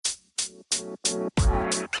Hi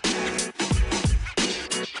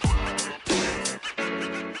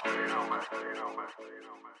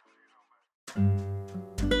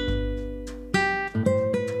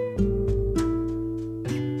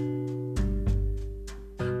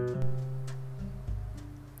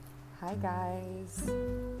guys.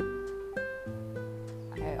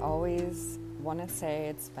 I always want to say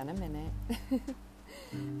it's been a minute,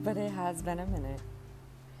 but it has been a minute.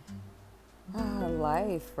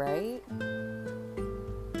 Life, right?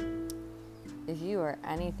 If you are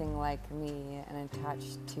anything like me and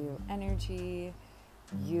attached to energy,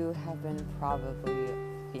 you have been probably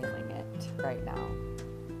feeling it right now.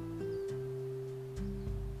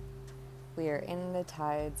 We are in the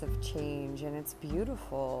tides of change and it's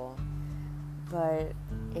beautiful, but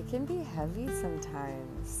it can be heavy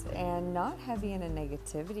sometimes, and not heavy in a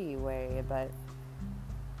negativity way, but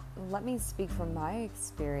let me speak from my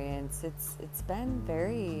experience. It's been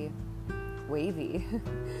very wavy,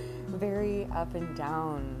 very up and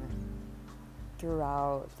down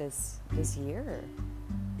throughout this year.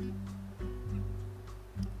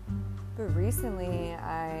 But recently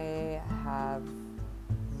I have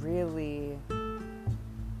really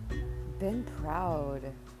been proud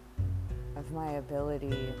of my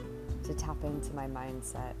ability to tap into my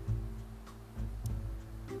mindset.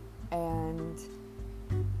 And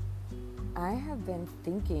I have been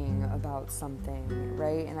thinking about something,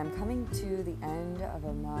 right? And I'm coming to the end of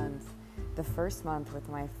a month, the first month with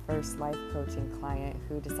my first life coaching client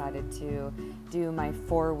who decided to do my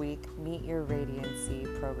 4-week Meet Your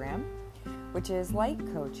Radiancy program, which is light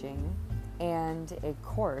coaching and a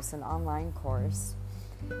course, an online course.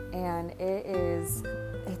 And it's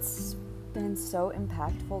been so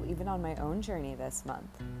impactful even on my own journey this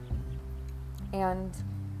month. And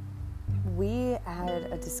we had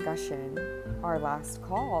a discussion, our last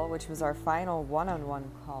call, which was our final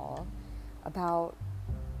one-on-one call, about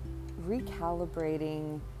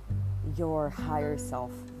recalibrating your higher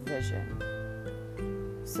self vision.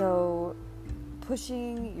 So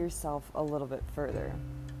pushing yourself a little bit further,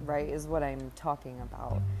 right, is what I'm talking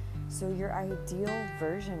about. So your ideal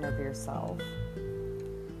version of yourself,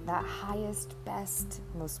 that highest, best,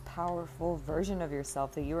 most powerful version of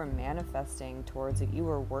yourself that you are manifesting towards, that you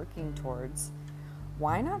are working towards,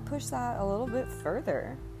 why not push that a little bit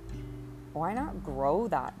further? Why not grow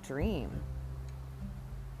that dream?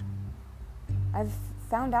 I've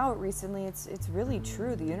found out recently it's really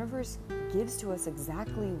true. The universe gives to us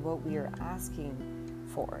exactly what we are asking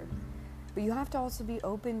for. But you have to also be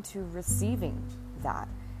open to receiving that.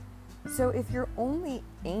 So if you're only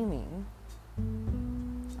aiming,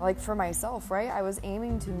 like for myself, right? I was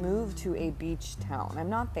aiming to move to a beach town. I'm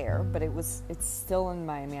not there, but it's still in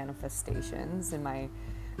my manifestations, in my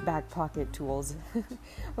back pocket tools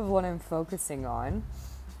of what I'm focusing on.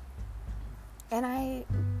 And I've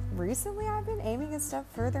been aiming a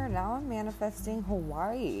step further. Now I'm manifesting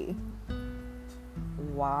Hawaii.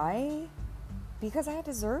 Why? Because I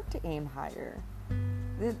deserve to aim higher.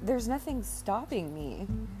 There's nothing stopping me.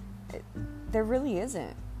 There really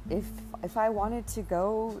isn't. If I wanted to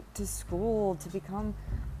go to school to become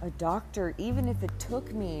a doctor, even if it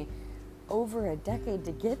took me over a decade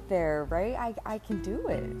to get there, right? I can do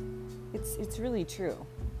it. It's really true.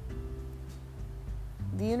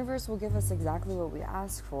 The universe will give us exactly what we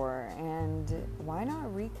ask for, and why not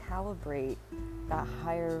recalibrate that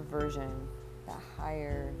higher version, that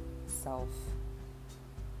higher self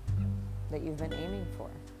that you've been aiming for?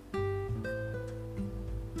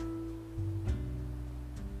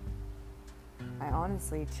 I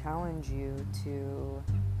honestly challenge you to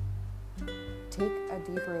take a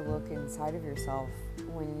deeper look inside of yourself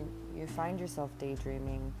when you find yourself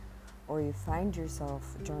daydreaming or you find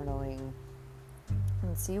yourself journaling,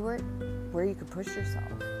 and see where you could push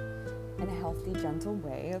yourself in a healthy, gentle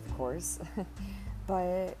way, of course.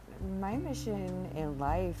 But my mission in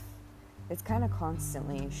life, it's kind of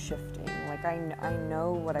constantly shifting. Like I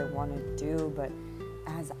know what I want to do, but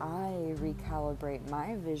as I recalibrate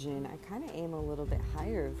my vision, I kind of aim a little bit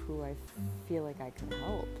higher of who I feel like I could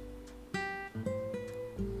help.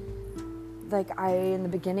 Like in the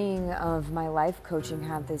beginning of my life coaching,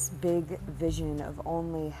 had this big vision of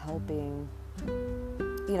only helping,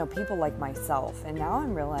 people like myself. And now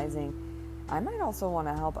I'm realizing I might also want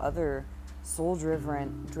to help other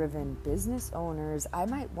soul-driven business owners. I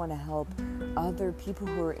might want to help other people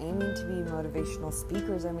who are aiming to be motivational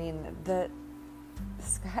speakers. I mean, the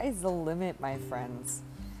sky's the limit, my friends.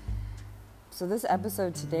 So this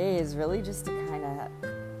episode today is really just to kind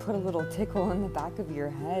of put a little tickle in the back of your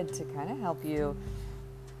head to kind of help you,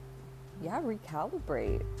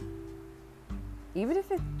 recalibrate. Even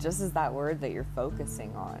if it just is that word that you're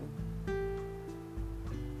focusing on.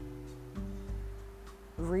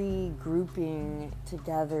 regrouping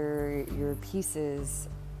together your pieces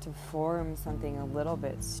to form something a little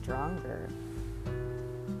bit stronger.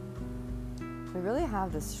 We really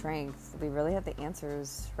have the strength, we really have the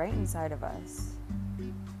answers right inside of us. At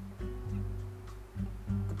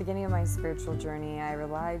the beginning of my spiritual journey, I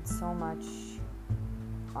relied so much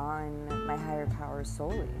on my higher power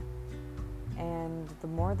solely. And the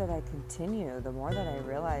more that I continue, the more that I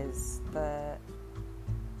realize that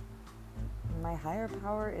my higher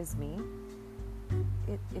power is me.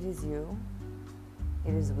 It is you.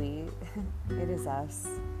 It is we. It is us.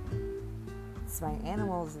 It's my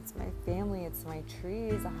animals. It's my family. It's my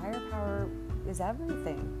trees. The higher power is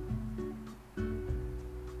everything.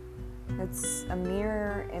 It's a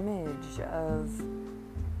mirror image of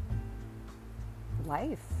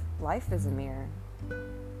life. Life is a mirror.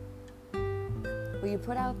 What you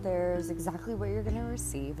put out there is exactly what you're going to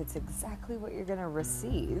receive. It's exactly what you're going to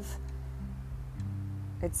receive.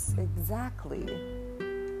 It's exactly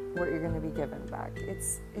what you're going to be given back.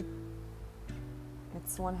 It's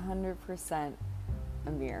 100%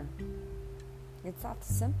 a mirror. It's that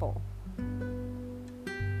simple.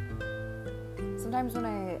 Sometimes when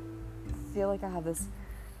I feel like I have this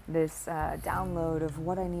download of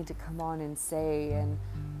what I need to come on and say, and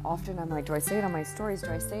often I'm like, do I say it on my stories?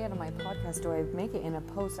 Do I say it on my podcast? Do I make it in a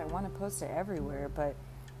post? I want to post it everywhere, but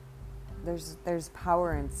there's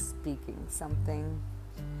power in speaking something.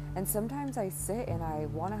 And sometimes I sit and I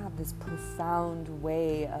want to have this profound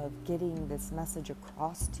way of getting this message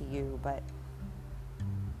across to you, but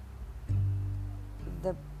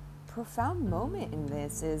the profound moment in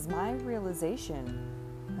this is my realization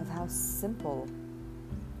of how simple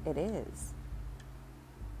it is.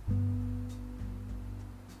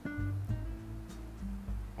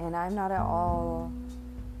 And I'm not at all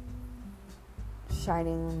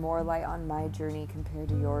shining more light on my journey compared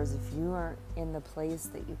to yours. If you are in the place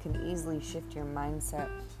that you can easily shift your mindset,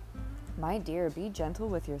 my dear, be gentle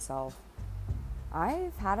with yourself.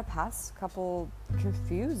 I've had a past couple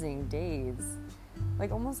confusing days,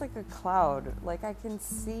 like almost like a cloud. Like I can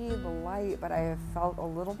see the light, but I have felt a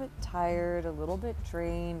little bit tired, a little bit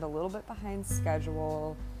drained, a little bit behind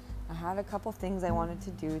schedule. I had a couple things I wanted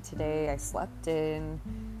to do today. I slept in.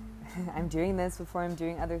 I'm doing this before I'm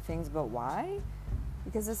doing other things, but why?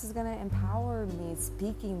 Because this is going to empower me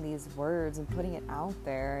speaking these words and putting it out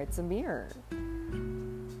there. It's a mirror.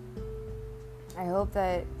 I hope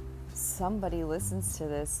that somebody listens to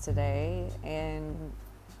this today and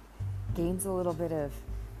gains a little bit of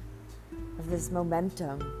this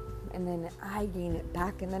momentum, and then I gain it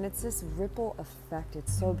back, and then it's this ripple effect.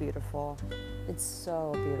 It's so beautiful. It's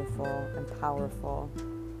so beautiful and powerful.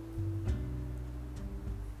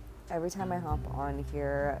 Every time I hop on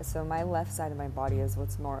here, so my left side of my body is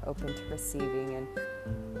what's more open to receiving, and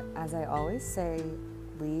as I always say,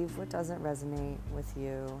 leave what doesn't resonate with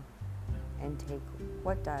you and take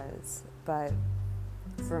what does. But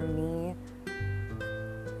for me,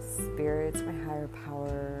 spirits, my higher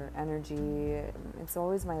power, energy, it's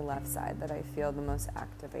always my left side that I feel the most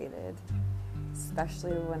activated,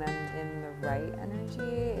 especially when I'm in the right energy.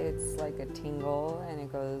 It's like a tingle, and it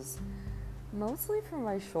goes mostly from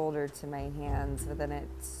my shoulder to my hands, but then it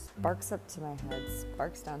sparks up to my head,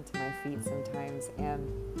 sparks down to my feet sometimes, and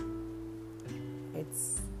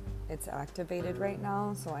it's activated right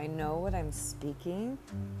now, so I know what I'm speaking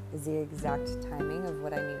is the exact timing of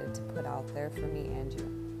what I needed to put out there for me and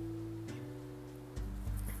you.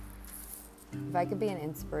 If I could be an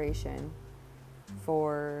inspiration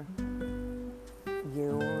for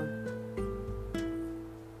you,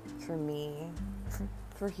 for me,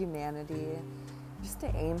 for humanity, just to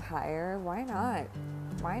aim higher, why not?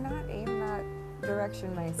 Why not aim that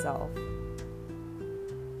direction myself?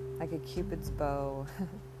 Like a Cupid's bow.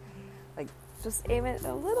 Like, just aim it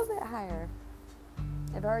a little bit higher.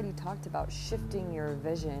 I've already talked about shifting your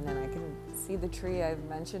vision, and I can see the tree I've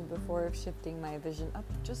mentioned before of shifting my vision up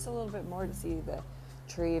just a little bit more to see the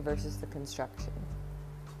tree versus the construction.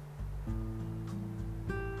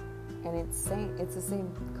 And it's the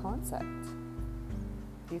same concept.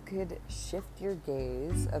 You could shift your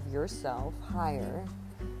gaze of yourself higher,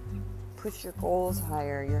 push your goals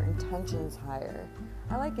higher, your intentions higher.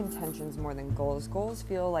 I like intentions more than goals. Goals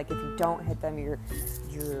feel like if you don't hit them, you're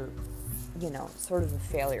sort of a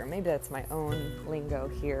failure. Maybe that's my own lingo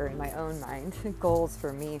here in my own mind. Goals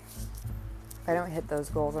for me, if I don't hit those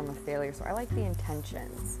goals, I'm a failure. So I like the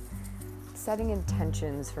intentions. Setting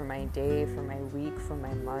intentions for my day, for my week, for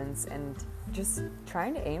my months, and just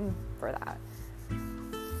trying to aim for that.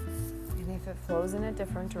 And if it flows in a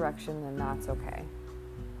different direction, then that's okay.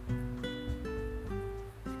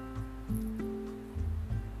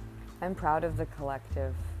 I'm proud of the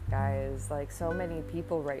collective, guys. Like, so many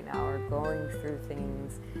people right now are going through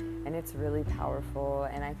things, and it's really powerful,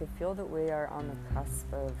 and I could feel that we are on the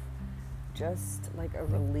cusp of just like a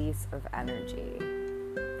release of energy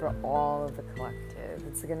for all of the collective.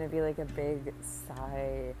 It's going to be like a big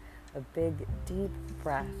sigh, a big deep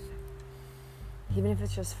breath, even if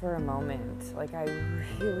it's just for a moment. Like, I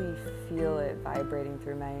really feel it vibrating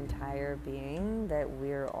through my entire being that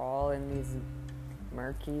we're all in these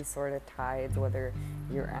murky sort of tides, whether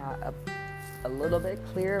you're at a little bit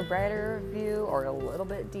clearer, brighter view or a little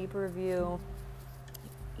bit deeper view.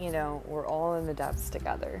 You know, we're all in the depths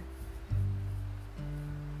together.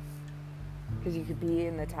 Because you could be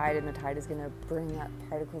in the tide, and the tide is going to bring up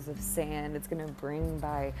particles of sand. It's going to bring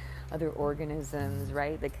by other organisms,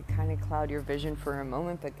 right? That could kind of cloud your vision for a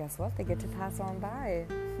moment, but guess what? They get to pass on by.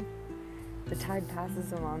 The tide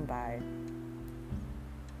passes them on by.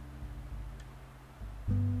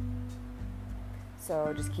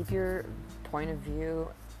 So just keep your point of view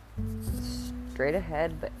straight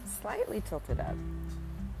ahead, but slightly tilted up.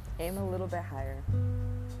 Aim a little bit higher.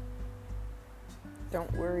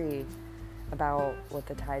 Don't worry about what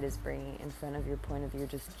the tide is bringing in front of your point of view.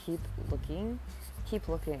 Just keep looking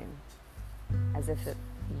as if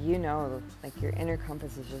like your inner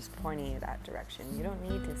compass is just pointing you that direction. You don't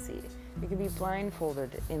need to see. You can be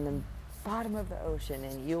blindfolded in the bottom of the ocean,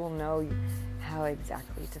 and you will know how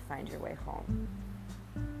exactly to find your way home.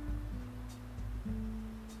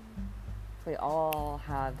 We all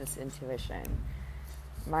have this intuition.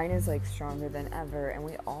 Mine is like stronger than ever, and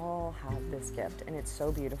we all have this gift, and it's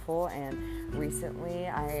so beautiful. And recently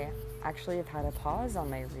I actually have had a pause on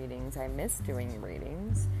my readings. I miss doing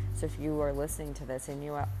readings. So if you are listening to this and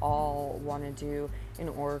you all want to do an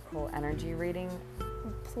oracle energy reading,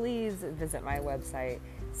 please visit my website,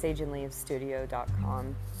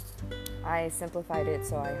 sageandleavestudio.com. I simplified it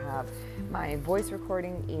so I have my voice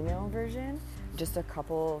recording email version, just a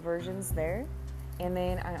couple versions there. And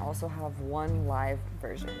then I also have one live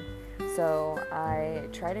version. So I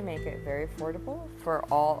try to make it very affordable for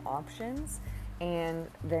all options and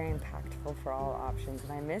very impactful for all options.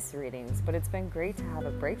 And I miss readings, but it's been great to have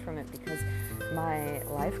a break from it, because my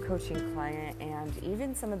life coaching client and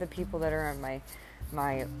even some of the people that are on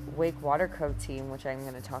my Wake Water Code team, which I'm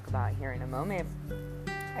going to talk about here in a moment,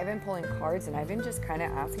 I've been pulling cards, and I've been just kind of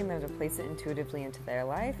asking them to place it intuitively into their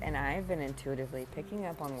life, and I've been intuitively picking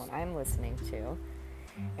up on what I'm listening to.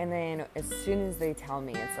 And then as soon as they tell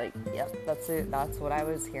me, it's like, yep, that's it. That's what I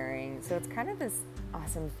was hearing. So it's kind of this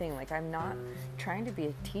awesome thing. Like, I'm not trying to be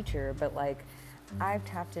a teacher, but like, I've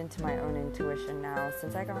tapped into my own intuition now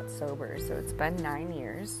since I got sober. So it's been 9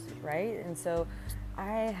 years, right? And so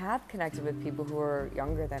I have connected with people who are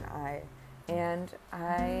younger than I. And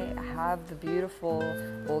I have the beautiful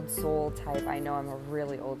old soul type. I know I'm a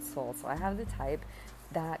really old soul, so I have the type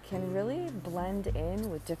that can really blend in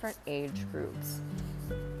with different age groups,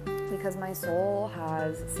 because my soul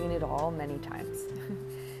has seen it all many times.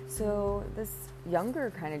 So this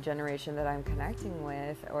younger kind of generation that I'm connecting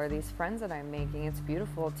with, or these friends that I'm making, it's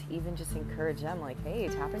beautiful to even just encourage them, like, hey,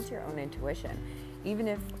 tap into your own intuition. Even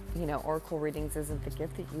if, oracle readings isn't the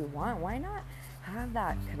gift that you want, why not have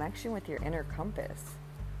that connection with your inner compass,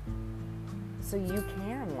 so you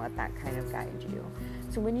can let that kind of guide you.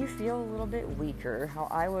 So when you feel a little bit weaker, how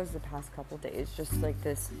I was the past couple days, just like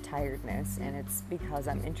this tiredness, and it's because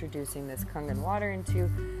I'm introducing this Kangen water into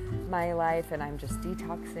my life, and I'm just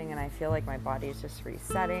detoxing, and I feel like my body is just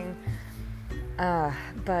resetting.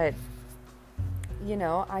 But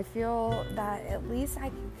I feel that at least I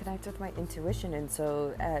can connect with my intuition. And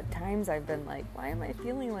so at times I've been like, why am I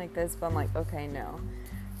feeling like this? But I'm like, okay, no.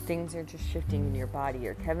 Things are just shifting in your body.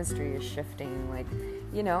 Your chemistry is shifting. Like,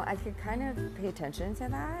 I could kind of pay attention to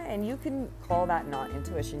that. And you can call that not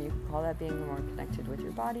intuition. You can call that being more connected with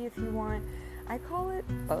your body if you want. I call it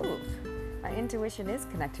both. My intuition is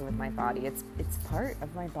connecting with my body. It's part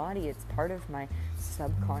of my body. It's part of my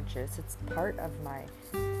subconscious. It's part of my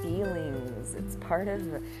feelings. It's part of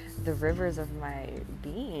the rivers of my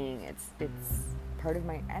being. It's part of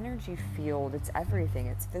my energy field. It's everything.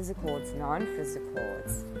 It's physical. It's non-physical.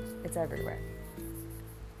 It's everywhere.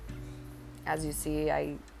 As you see,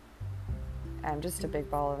 I'm just a big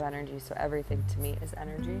ball of energy, so everything to me is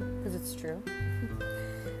energy, because it's true.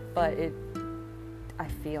 But I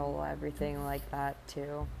feel everything like that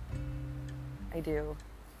too. I do.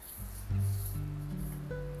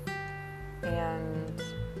 And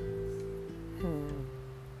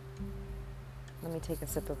let me take a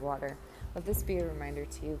sip of water. Let this be a reminder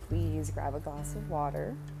to you. Please grab a glass of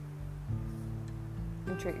water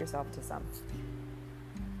and treat yourself to some.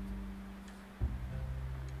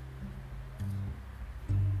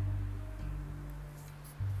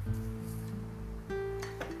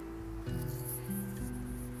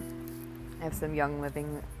 I have some Young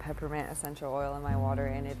Living peppermint essential oil in my water,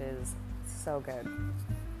 and it is so good.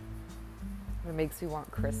 It makes me want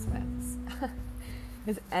Christmas.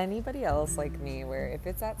 Is anybody else like me where if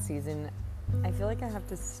it's that season, I feel like I have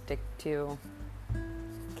to stick to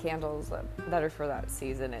candles that are for that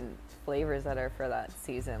season and flavors that are for that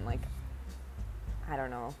season? Like, I don't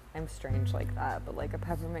know, I'm strange like that, but like a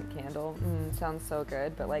peppermint candle sounds so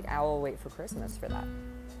good, but like I will wait for Christmas for that.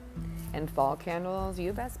 And fall candles,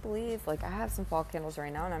 you best believe, like I have some fall candles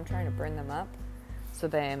right now and I'm trying to burn them up, so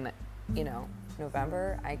then, you know,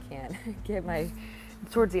 November I can get my,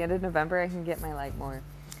 towards the end of November I can get my like more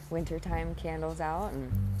wintertime candles out.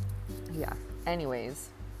 And yeah, anyways,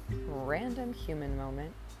 random human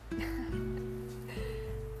moment.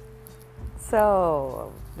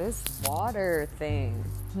 So this water thing,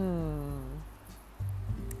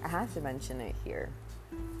 I have to mention it here.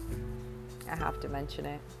 I have to mention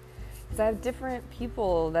it because I have different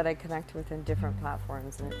people that I connect with in different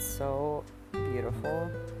platforms, and it's so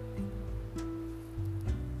beautiful.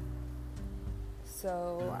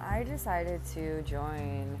 So I decided to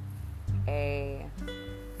join a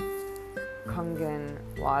Kangen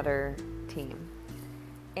water team,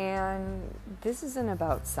 and this isn't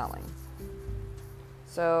about selling.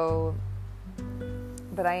 So,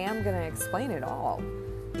 but I am going to explain it all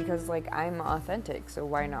because like I'm authentic, so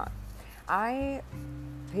why not? I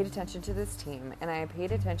paid attention to this team, and I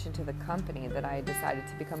paid attention to the company that I decided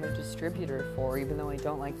to become a distributor for, even though I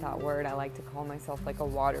don't like that word. I like to call myself like a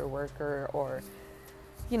water worker, or,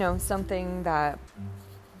 you know, something that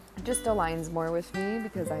just aligns more with me,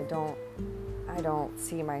 because I don't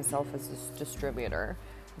see myself as a distributor,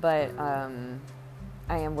 but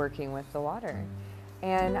I am working with the water.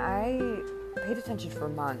 And I paid attention for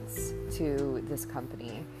months to this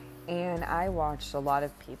company, and I watched a lot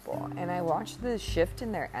of people, and I watched the shift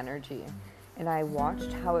in their energy, and I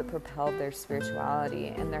watched how it propelled their spirituality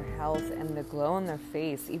and their health and the glow on their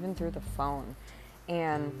face, even through the phone.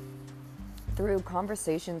 And through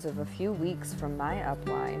conversations of a few weeks from my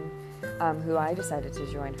upline, who I decided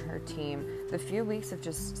to join her team, the few weeks of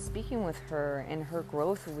just speaking with her and her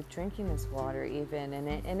growth with drinking this water even,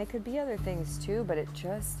 and it could be other things too, but it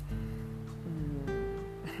just,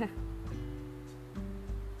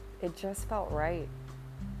 it just felt right.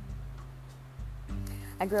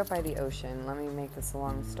 I grew up by the ocean. Let me make this a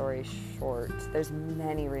long story short. There's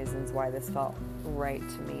many reasons why this felt right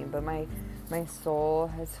to me, but my soul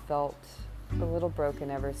has felt a little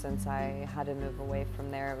broken ever since I had to move away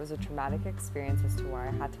from there. It was a traumatic experience as to why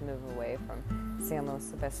I had to move away from San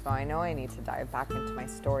Luis Obispo. I know I need to dive back into my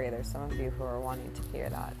story. There's some of you who are wanting to hear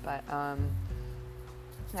that, but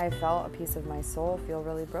I felt a piece of my soul feel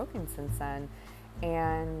really broken since then,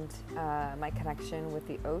 and my connection with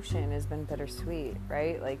the ocean has been bittersweet,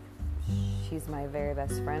 right? Like, she's my very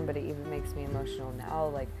best friend, but it even makes me emotional now.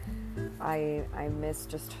 Like, I miss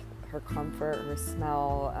just her comfort, her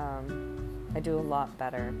smell. I do a lot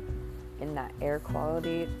better in that air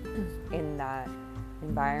quality, in that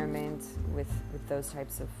environment, with those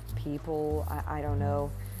types of people. I don't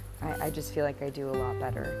know. I just feel like I do a lot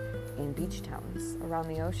better in beach towns around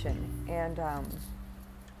the ocean. And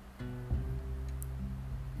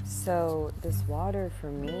so this water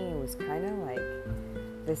for me was kind of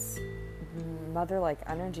like this mother-like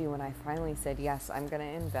energy when I finally said, yes, I'm going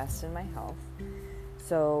to invest in my health.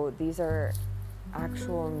 So these are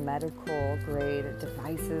actual medical grade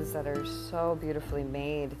devices that are so beautifully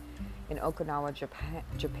made in Okinawa,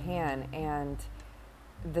 Japan. And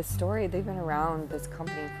the story, they've been around, this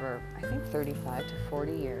company, for I think 35 to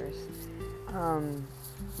 40 years.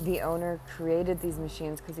 The owner created these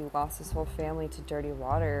machines because he lost his whole family to dirty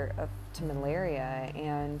water, to malaria,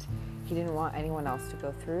 and he didn't want anyone else to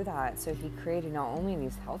go through that. So he created not only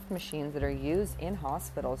these health machines that are used in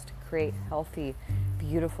hospitals to create healthy,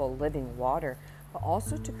 beautiful, living water, but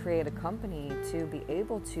also to create a company to be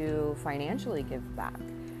able to financially give back.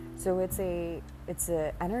 So it's a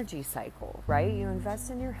energy cycle, right? You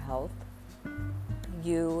invest in your health,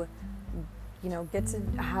 you get to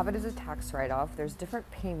have it as a tax write-off. There's different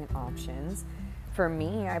payment options. For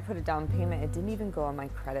me, I put a down payment. It didn't even go on my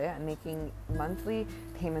credit. I'm making monthly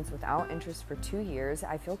payments without interest for 2 years.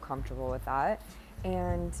 I feel comfortable with that.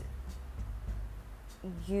 And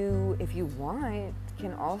you, if you want,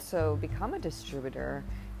 can also become a distributor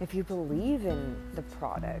if you believe in the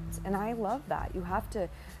product. And I love that. You have to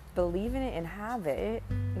believe in it and have it.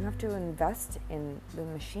 You have to invest in the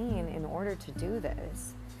machine in order to do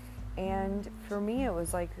this. And for me, it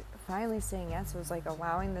was like finally saying yes. It was like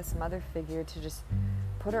allowing this mother figure to just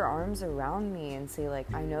put her arms around me and say,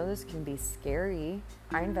 like, I know this can be scary.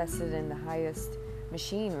 I invested in the highest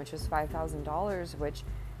machine, which was $5,000, which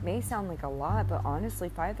may sound like a lot, but honestly,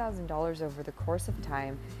 $5,000 over the course of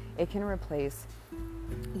time, it can replace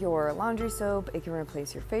your laundry soap, it can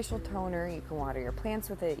replace your facial toner, you can water your plants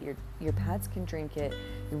with it, your pets can drink it,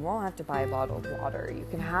 you won't have to buy bottled water, you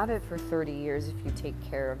can have it for 30 years if you take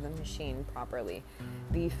care of the machine properly.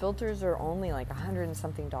 The filters are only like $100 and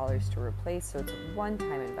something to replace, so it's a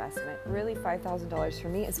one-time investment. Really, $5,000 for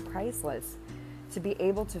me is priceless to be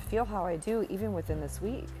able to feel how I do even within this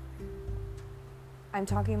week. I'm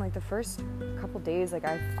talking like the first couple days, like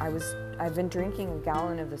I've been drinking a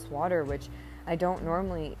gallon of this water, which I can't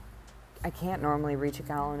normally reach a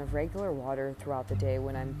gallon of regular water throughout the day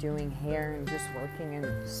when I'm doing hair and just working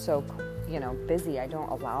and so, busy. I don't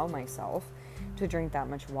allow myself to drink that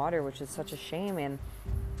much water, which is such a shame. And,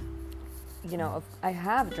 if I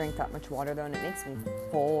have drank that much water though, and it makes me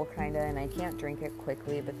full kind of, and I can't drink it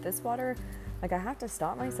quickly, but this water, like I have to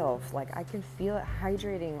stop myself. Like I can feel it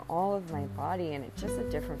hydrating all of my body, and it's just a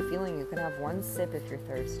different feeling. You can have one sip if you're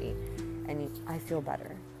thirsty, and I feel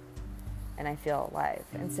better. And I feel alive.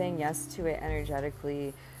 And saying yes to it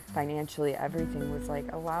energetically, financially, everything was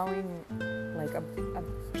like allowing like a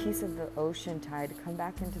piece of the ocean tide to come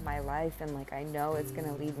back into my life, and like I know it's going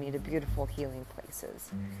to lead me to beautiful healing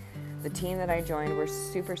places. The team that I joined, we're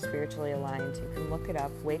super spiritually aligned. You can look it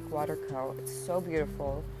up, Wake Water Co. It's so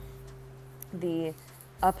beautiful. The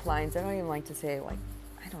uplines, I don't even like to say like,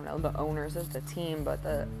 I don't know, the owners of the team, but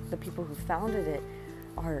the people who founded it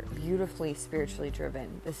are beautifully spiritually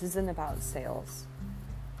driven. This isn't about sales.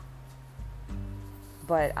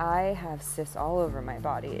 But I have cysts all over my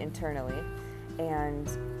body internally, and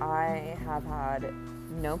I have had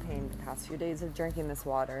no pain the past few days of drinking this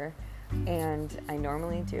water, and I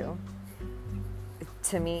normally do.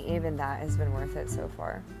 To me, even that has been worth it so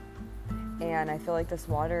far. And I feel like this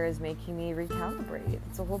water is making me recalibrate.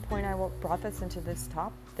 It's the whole point I brought this into this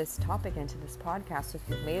topic into this podcast. So if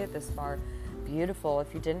you've made it this far, beautiful.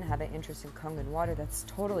 If you didn't have an interest in Kangen water, that's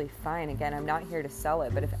totally fine. Again, I'm not here to sell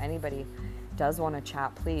it, but if anybody does want to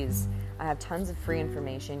chat, please. I have tons of free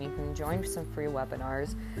information. You can join some free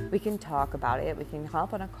webinars. We can talk about it. We can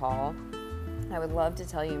hop on a call. I would love to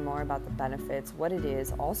tell you more about the benefits, what it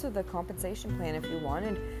is, also the compensation plan if you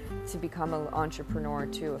wanted to become an entrepreneur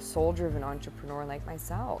too, a soul-driven entrepreneur like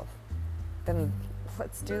myself. Then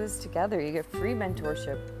let's do this together. You get free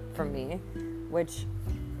mentorship from me, which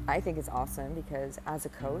I think is awesome because as a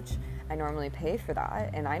coach, I normally pay for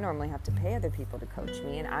that, and I normally have to pay other people to coach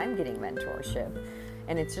me, and I'm getting mentorship,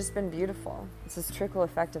 and it's just been beautiful. It's this trickle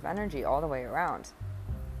effect of energy all the way around.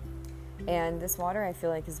 And this water, I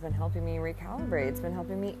feel like, has been helping me recalibrate. It's been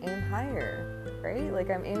helping me aim higher, right?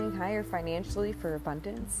 Like I'm aiming higher financially for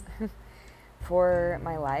abundance, for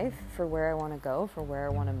my life, for where I want to go, for where I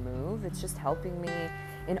want to move. It's just helping me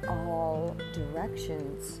in all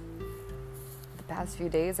directions. The past few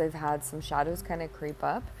days, I've had some shadows kind of creep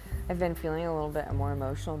up. I've been feeling a little bit more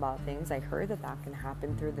emotional about things. I heard that can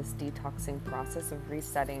happen through this detoxing process of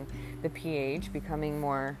resetting the pH, becoming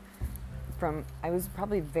more I was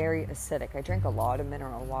probably very acidic. I drank a lot of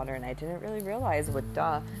mineral water, and I didn't really realize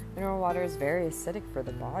mineral water is very acidic for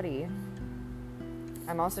the body.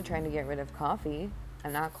 I'm also trying to get rid of coffee.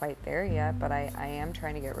 I'm not quite there yet, but I am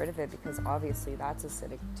trying to get rid of it because obviously that's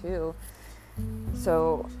acidic too.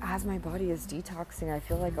 So as my body is detoxing, I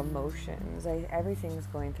feel like emotions, everything's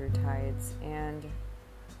going through tides, and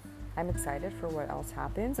I'm excited for what else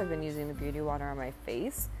happens. I've been using the beauty water on my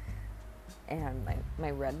face, and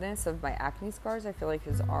my redness of my acne scars, I feel like,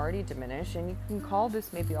 has already diminished. And you can call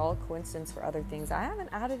this maybe all a coincidence for other things. I haven't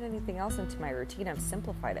added anything else into my routine. I've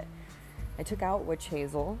simplified it. I took out witch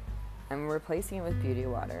hazel. I'm replacing it with beauty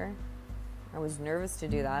water. I was nervous to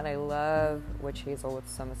do that. I love witch hazel with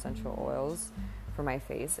some essential oils for my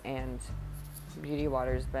face, and beauty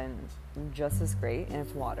water has been just as great. And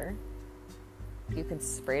it's water. You can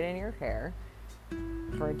spray it in your hair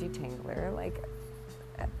for a detangler. Like,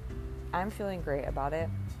 I'm feeling great about it,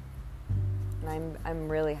 and I'm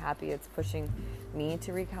really happy. It's pushing me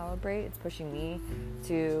to recalibrate. It's pushing me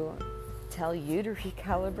to tell you to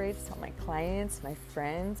recalibrate, to tell my clients, my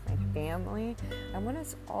friends, my family. I want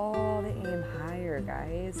us all to aim higher,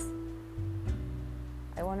 guys.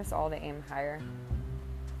 I want us all to aim higher.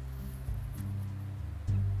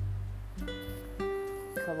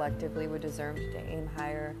 Collectively, we deserve to aim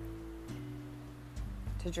higher,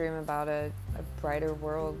 to dream about a brighter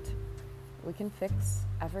world. We can fix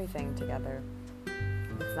everything together.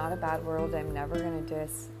 It's not a bad world. I'm never going to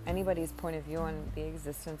diss anybody's point of view on the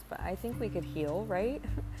existence, but I think we could heal, right?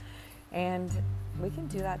 And we can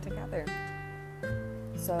do that together.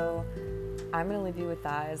 So I'm going to leave you with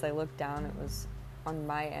that. As I look down, it was on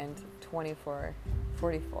my end 24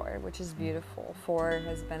 44, which is beautiful. 4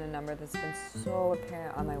 has been a number that's been so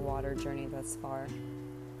apparent on my water journey thus far.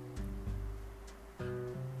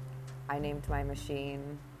 I named my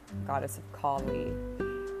machine Goddess of Kali.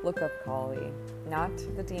 Look up Kali. Not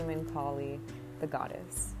the demon Kali, the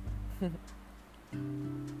goddess.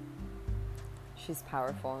 She's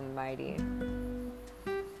powerful and mighty.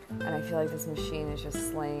 And I feel like this machine is just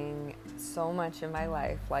slaying so much in my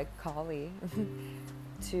life, like Kali,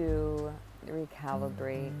 to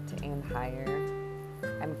recalibrate, to aim higher.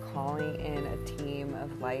 I'm calling in a team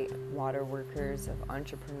of light water workers, of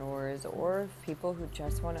entrepreneurs, or people who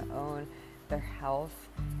just want to own their health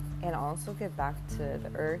and also give back to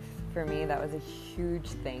the earth. For me, that was a huge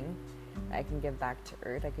thing. I can give back to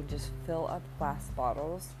earth. I could just fill up glass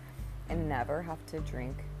bottles and never have to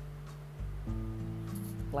drink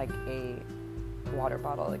like a water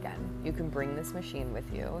bottle again. You can bring this machine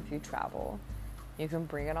with you if you travel. You can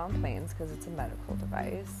bring it on planes because it's a medical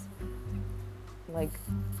device. Like,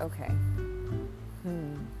 okay.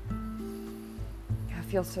 It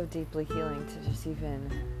feels so deeply healing to just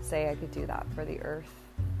even say I could do that for the earth.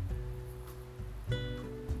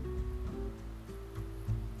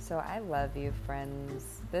 So I love you,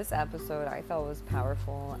 friends. This episode I felt was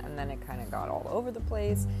powerful, and then it kind of got all over the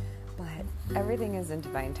place, but everything is in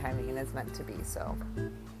divine timing and is meant to be. So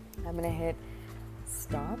I'm going to hit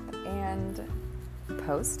stop and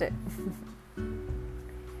post it.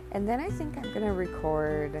 And then I think I'm going to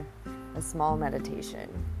record a small meditation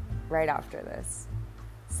right after this.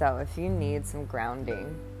 So if you need some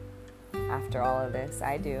grounding after all of this,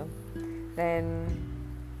 I do, then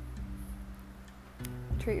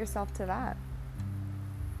treat yourself to that.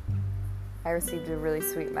 I received a really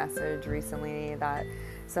sweet message recently that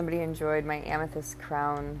somebody enjoyed my amethyst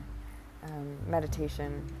crown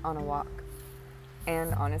meditation on a walk.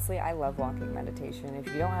 And honestly, I love walking meditation. If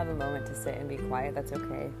you don't have a moment to sit and be quiet, that's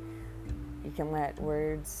okay. You can let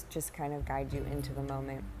words just kind of guide you into the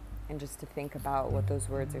moment and just to think about what those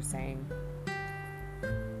words are saying.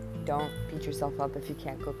 Don't beat yourself up if you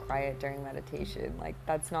can't go quiet during meditation. Like,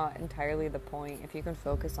 that's not entirely the point. If you can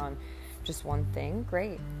focus on just one thing,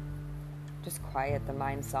 great. Just quiet the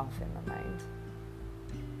mind, soften the mind.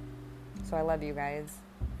 So I love you guys,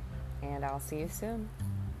 and I'll see you soon.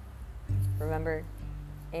 Remember,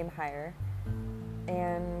 aim higher.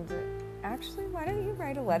 And actually, why don't you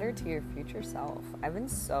write a letter to your future self? I've been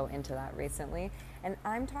so into that recently, and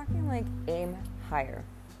I'm talking like aim higher.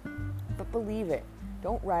 But believe it.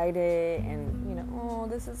 Don't write it and, oh,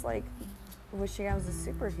 this is like wishing I was a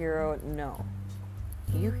superhero. No.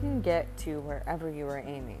 You can get to wherever you are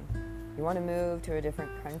aiming. You want to move to a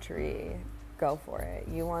different country, go for it.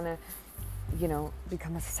 You want to,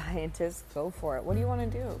 become a scientist, go for it. What do you want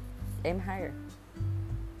to do? Aim higher.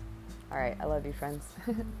 All right, I love you, friends.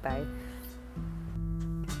 Bye.